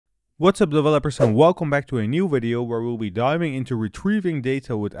What's up developers, and welcome back to a new video where we'll be diving into retrieving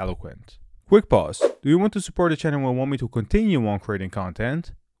data with Eloquent. Quick pause. Do you want to support the channel and want me to continue on creating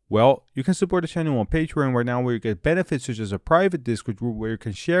content? Well, you can support the channel on Patreon right now, where you get benefits such as a private Discord group where you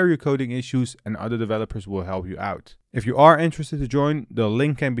can share your coding issues and other developers will help you out. If you are interested to join, the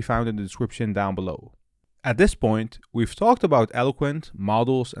link can be found in the description down below. At this point, we've talked about Eloquent,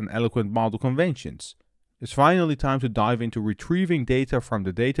 models, and Eloquent model conventions. It's finally time to dive into retrieving data from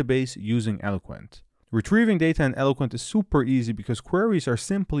the database using Eloquent. Retrieving data in Eloquent is super easy because queries are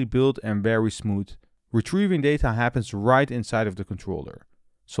simply built and very smooth. Retrieving data happens right inside of the controller.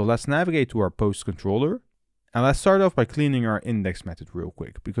 So let's navigate to our post controller. And let's start off by cleaning our index method real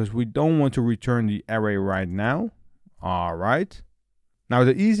quick, because we don't want to return the array right now. Alright. Now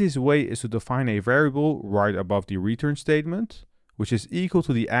the easiest way is to define a variable right above the return statement, which is equal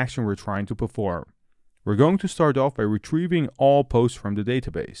to the action we're trying to perform. We're going to start off by retrieving all posts from the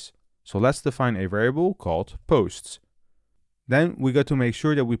database. So let's define a variable called posts. Then we got to make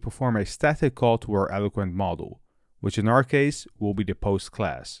sure that we perform a static call to our Eloquent model, which in our case will be the post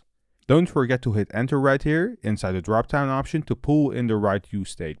class. Don't forget to hit enter right here inside the drop-down option to pull in the right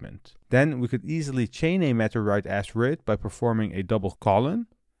use statement. Then we could easily chain a method right after it by performing a double colon,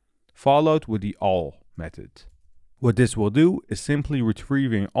 followed with the all method. What this will do is simply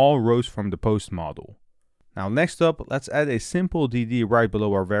retrieving all rows from the post model. Now next up, let's add a simple dd right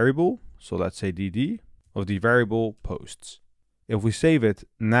below our variable. So let's say dd of the variable posts. If we save it,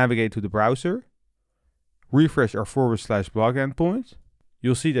 navigate to the browser, refresh our /blog endpoint,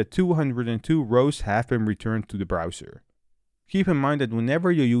 you'll see that 202 rows have been returned to the browser. Keep in mind that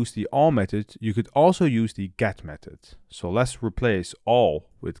whenever you use the all method, you could also use the get method. So let's replace all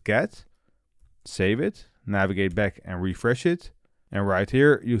with get, save it, navigate back and refresh it. And right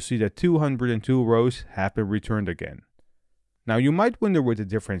here, you'll see that 202 rows have been returned again. Now you might wonder what the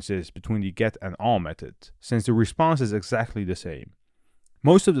difference is between the get and all method, since the response is exactly the same.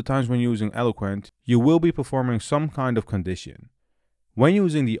 Most of the times when using Eloquent, you will be performing some kind of condition. When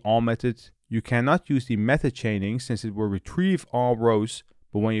using the all method, you cannot use the method chaining since it will retrieve all rows,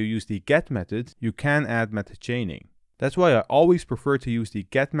 but when you use the get method, you can add method chaining. That's why I always prefer to use the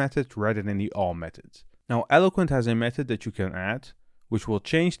get method rather than the all method. Now Eloquent has a method that you can add, which will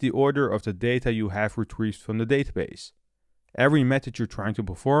change the order of the data you have retrieved from the database. Every method you're trying to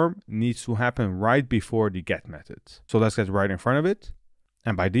perform needs to happen right before the get method. So let's get right in front of it.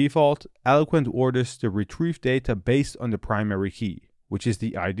 And by default, Eloquent orders the retrieved data based on the primary key, which is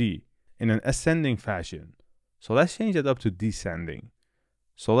the ID, in an ascending fashion. So let's change that up to descending.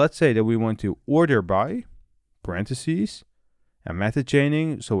 So let's say that we want to order by, parentheses, and method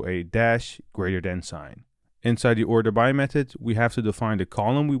chaining, so a dash greater than sign. Inside the orderBy method, we have to define the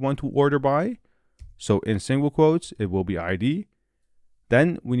column we want to order by. So in single quotes, it will be ID.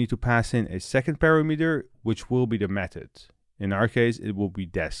 Then we need to pass in a second parameter, which will be the method. In our case, it will be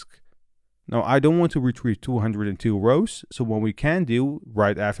desk. Now I don't want to retrieve 202 rows, so what we can do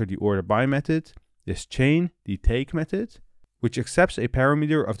right after the orderBy method is chain the take method, which accepts a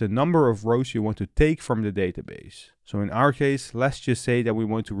parameter of the number of rows you want to take from the database. So in our case, let's just say that we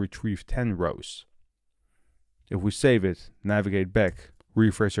want to retrieve 10 rows. If we save it, navigate back,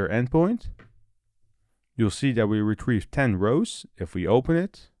 refresh our endpoint, you'll see that we retrieved 10 rows. If we open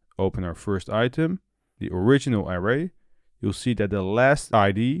it, open our first item, the original array, you'll see that the last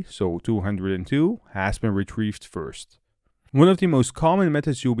ID, so 202, has been retrieved first. One of the most common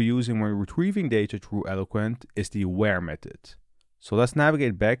methods you'll be using when retrieving data through Eloquent is the where method. So let's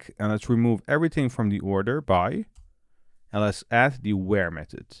navigate back and let's remove everything from the orderBy, and let's add the where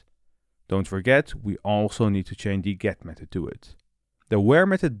method. Don't forget, we also need to change the get method to it. The where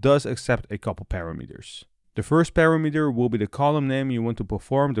method does accept a couple parameters. The first parameter will be the column name you want to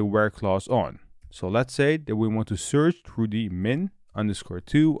perform the where clause on. So let's say that we want to search through the min_to_read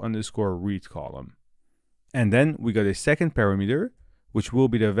column. And then we got a second parameter, which will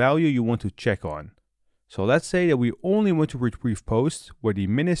be the value you want to check on. So let's say that we only want to retrieve posts where the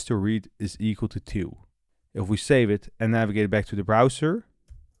minutes to read is equal to 2. If we save it and navigate back to the browser,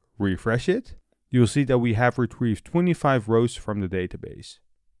 refresh it, you'll see that we have retrieved 25 rows from the database.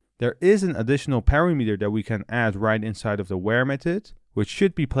 There is an additional parameter that we can add right inside of the where method, which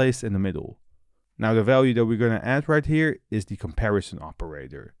should be placed in the middle. Now the value that we're going to add right here is the comparison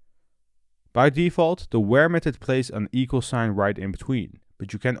operator. By default, the where method places an equal sign right in between,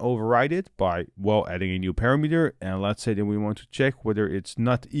 but you can override it by, well, adding a new parameter, and let's say that we want to check whether it's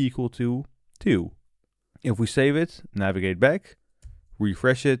not equal to 2. If we save it, navigate back,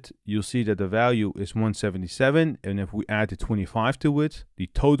 refresh it, you'll see that the value is 177, and if we add the 25 to it, the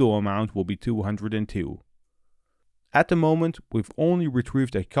total amount will be 202. At the moment, we've only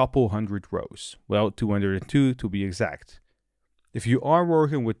retrieved a couple hundred rows, well, 202 to be exact. If you are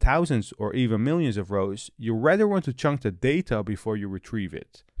working with thousands or even millions of rows, you rather want to chunk the data before you retrieve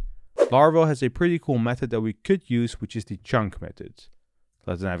it. Laravel has a pretty cool method that we could use, which is the chunk method.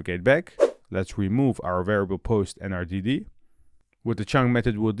 Let's navigate back. Let's remove our variable post and our DD. What the chunk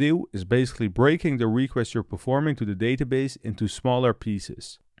method will do is basically breaking the request you're performing to the database into smaller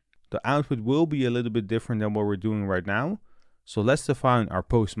pieces. The output will be a little bit different than what we're doing right now. So let's define our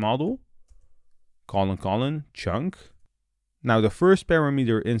post model, chunk. Now the first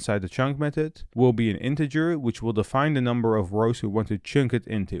parameter inside the chunk method will be an integer, which will define the number of rows we want to chunk it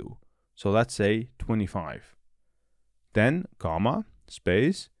into. So let's say 25. Then, comma,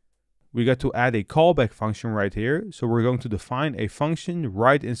 space. We got to add a callback function right here. So we're going to define a function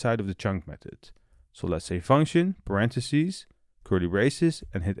right inside of the chunk method. So let's say function, parentheses, curly braces,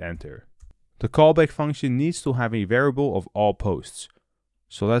 and hit enter. The callback function needs to have a variable of all posts.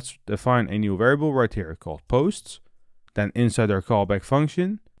 So let's define a new variable right here called posts. Then inside our callback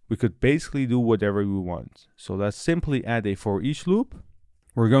function, we could basically do whatever we want. So let's simply add a for each loop.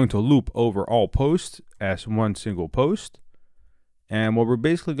 We're going to loop over all posts as one single post. And what we're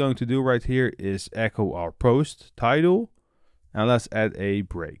basically going to do right here is echo our post title. And let's add a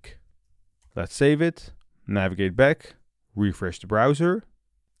break. Let's save it, navigate back, refresh the browser.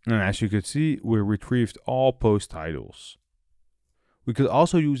 And as you can see, we retrieved all post titles. We could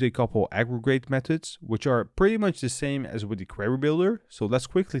also use a couple aggregate methods, which are pretty much the same as with the query builder. So let's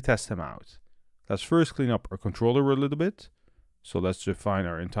quickly test them out. Let's first clean up our controller a little bit. So let's define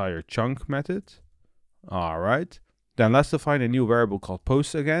our entire chunk method. All right. Then let's define a new variable called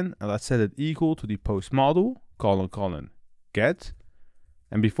post again. And let's set it equal to the post model, get.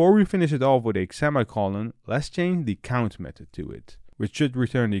 And before we finish it off with a semicolon, let's change the count method to it, which should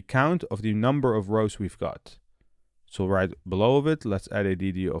return the count of the number of rows we've got. So right below of it, let's add a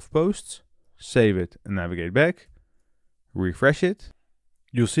DD of posts, save it and navigate back, refresh it.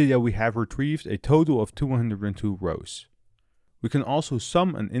 You'll see that we have retrieved a total of 202 rows. We can also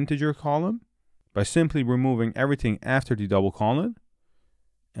sum an integer column by simply removing everything after the double colon.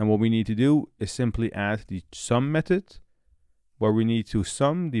 And what we need to do is simply add the sum method, where we need to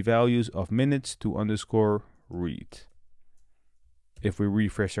sum the values of minutes to underscore read. If we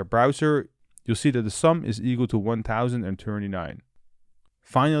refresh our browser, you'll see that the sum is equal to 1039.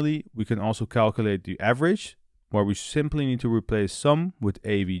 Finally, we can also calculate the average, where we simply need to replace sum with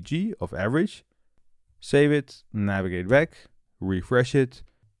avg of average. Save it, navigate back, refresh it.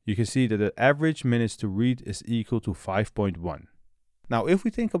 You can see that the average minutes to read is equal to 5.1. Now, if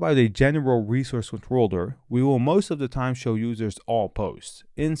we think about a general resource controller, we will most of the time show users all posts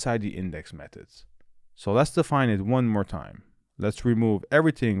inside the index method. So let's define it one more time. Let's remove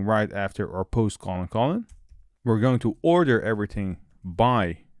everything right after our post colon. We're going to order everything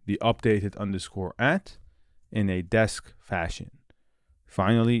by the updated underscore at in a desk fashion.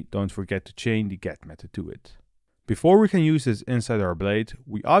 Finally, don't forget to chain the get method to it. Before we can use this inside our blade,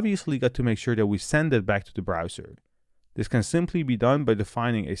 we obviously got to make sure that we send it back to the browser. This can simply be done by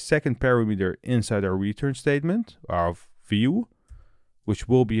defining a second parameter inside our return statement, our view, which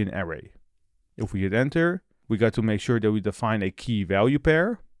will be an array. If we hit enter, we got to make sure that we define a key value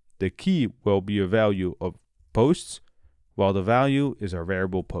pair. The key will be a value of posts, while the value is our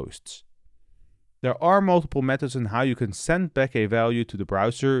variable posts. There are multiple methods on how you can send back a value to the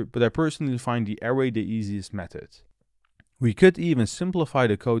browser, but I personally find the array the easiest method. We could even simplify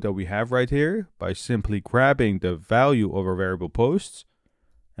the code that we have right here by simply grabbing the value of our variable posts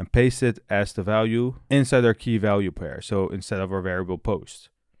and paste it as the value inside our key value pair, so instead of our variable post.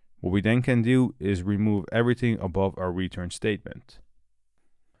 What we then can do is remove everything above our return statement.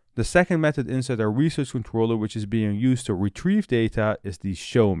 The second method inside our resource controller, which is being used to retrieve data, is the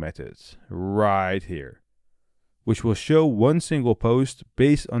show method right here, which will show one single post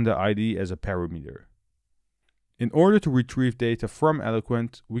based on the ID as a parameter. In order to retrieve data from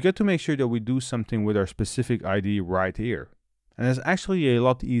Eloquent, we get to make sure that we do something with our specific ID right here. And it's actually a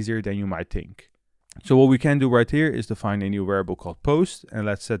lot easier than you might think. So what we can do right here is define a new variable called post, and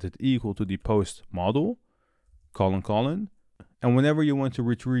let's set it equal to the post model, and whenever you want to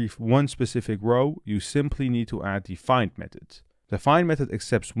retrieve one specific row, you simply need to add the find method. The find method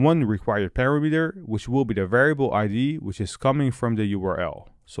accepts one required parameter, which will be the variable ID, which is coming from the URL.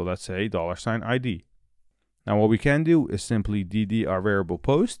 So let's say $ID. Now what we can do is simply dd our variable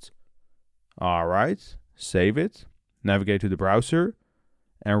post. All right, save it, navigate to the browser,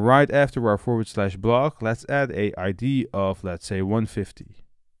 and right after our / block, let's add a ID of, let's say, 150.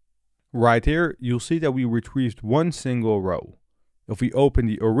 Right here, you'll see that we retrieved one single row. If we open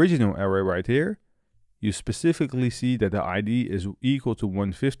the original array right here, you specifically see that the ID is equal to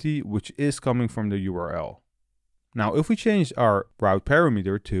 150, which is coming from the URL. Now, if we change our route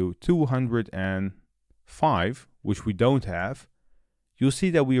parameter to 205, which we don't have, you'll see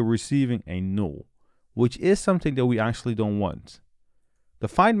that we are receiving a null, which is something that we actually don't want. The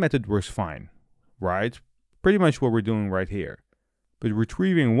find method works fine, right? Pretty much what we're doing right here. But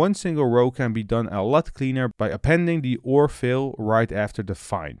retrieving one single row can be done a lot cleaner by appending the or fail right after the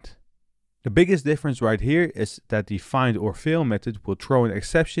find. The biggest difference right here is that the find or fail method will throw an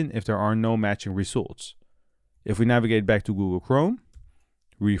exception if there are no matching results. If we navigate back to Google Chrome,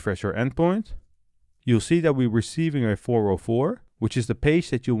 refresh our endpoint, you'll see that we're receiving a 404, which is the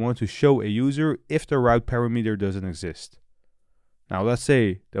page that you want to show a user if the route parameter doesn't exist. Now let's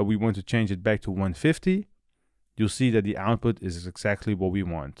say that we want to change it back to 150. You'll see that the output is exactly what we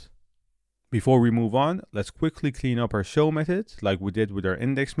want. Before we move on, let's quickly clean up our show method like we did with our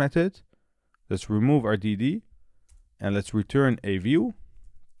index method. Let's remove our DD and let's return a view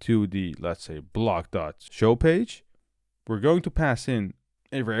to the, let's say, block.show page. We're going to pass in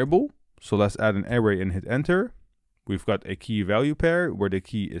a variable. So let's add an array and hit enter. We've got a key value pair where the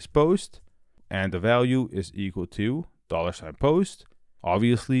key is post and the value is equal to $post.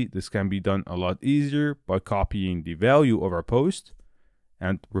 Obviously, this can be done a lot easier by copying the value of our post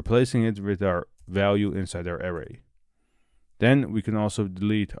and replacing it with our value inside our array. Then we can also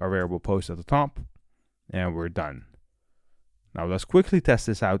delete our variable post at the top and we're done. Now let's quickly test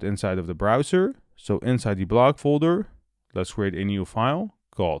this out inside of the browser. So inside the blog folder, let's create a new file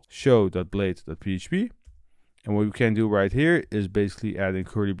called show.blade.php. And what we can do right here is basically adding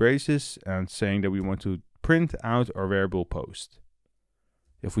curly braces and saying that we want to print out our variable post.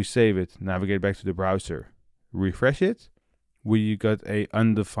 If we save it, navigate back to the browser, refresh it, we got a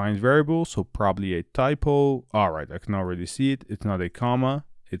undefined variable, so probably a typo. All right, I can already see it. It's not a comma,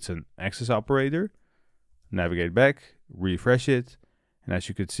 it's an access operator. Navigate back, refresh it, and as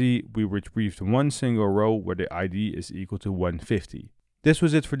you can see, we retrieved one single row where the ID is equal to 150. This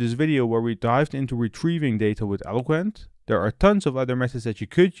was it for this video where we dived into retrieving data with Eloquent. There are tons of other methods that you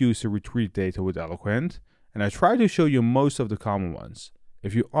could use to retrieve data with Eloquent, and I tried to show you most of the common ones.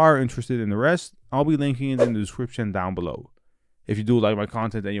 If you are interested in the rest, I'll be linking it in the description down below. If you do like my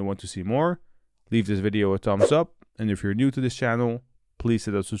content and you want to see more, leave this video a thumbs up, and if you're new to this channel, please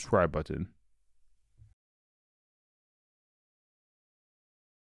hit that subscribe button.